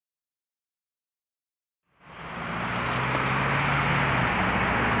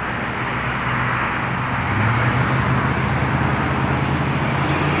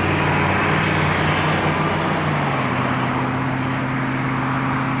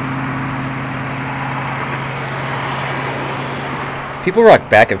People rock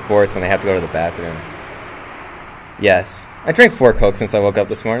back and forth when they have to go to the bathroom. Yes, I drank 4 Cokes since I woke up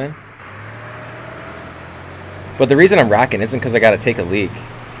this morning. But the reason I'm rocking isn't because I gotta take a leak.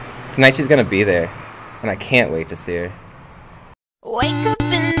 Tonight she's gonna be there, and I can't wait to see her. Wake up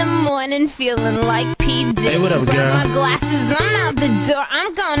in the morning feeling like P. Diddy. Hey, what up, girl? Grab my glasses, I'm out the door.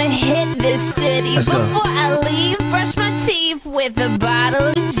 I'm gonna hit this city. Let's go. Before I leave, brush my teeth with a bottle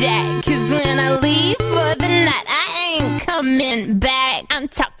of Jack. Cause when I leave for the night, I ain't coming back. I'm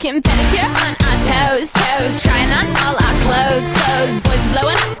talking pedicure on our toes, toes. Trying on all our clothes, clothes. Boys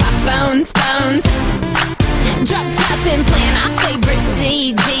blowing up our phones, phones. Drop top and playing our favorite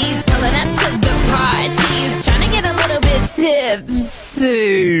CDs. Pulling up to the parties. Trying to get a little bit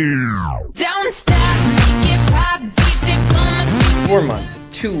tipsy. Don't stop, make it pop, DJ blow my speakers. 4 months,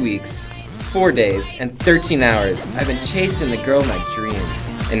 2 weeks, 4 days, and 13 hours. I've been chasing the girl of my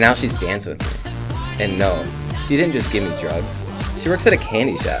dreams. And now she's dancing with me. And no, she didn't just give me drugs. She works at a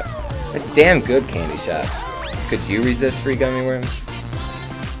candy shop. A damn good candy shop. Could you resist free gummy worms?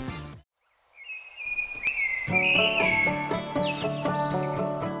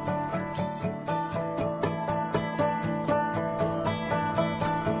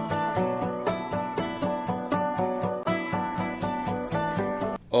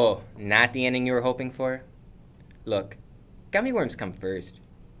 Oh, not the ending you were hoping for? Look, gummy worms come first.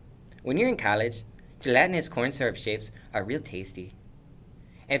 When you're in college, gelatinous corn syrup shapes are real tasty.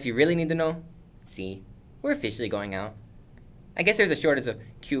 And if you really need to know, see, we're officially going out. I guess there's a shortage of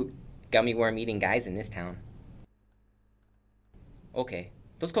cute gummy worm eating guys in this town. Okay,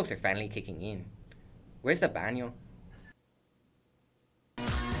 those Cokes are finally kicking in. Where's the baño?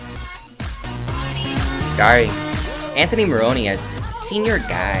 Starring Anthony Maroney as Senior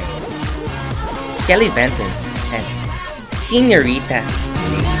Guy, Shelley Benson as Senorita,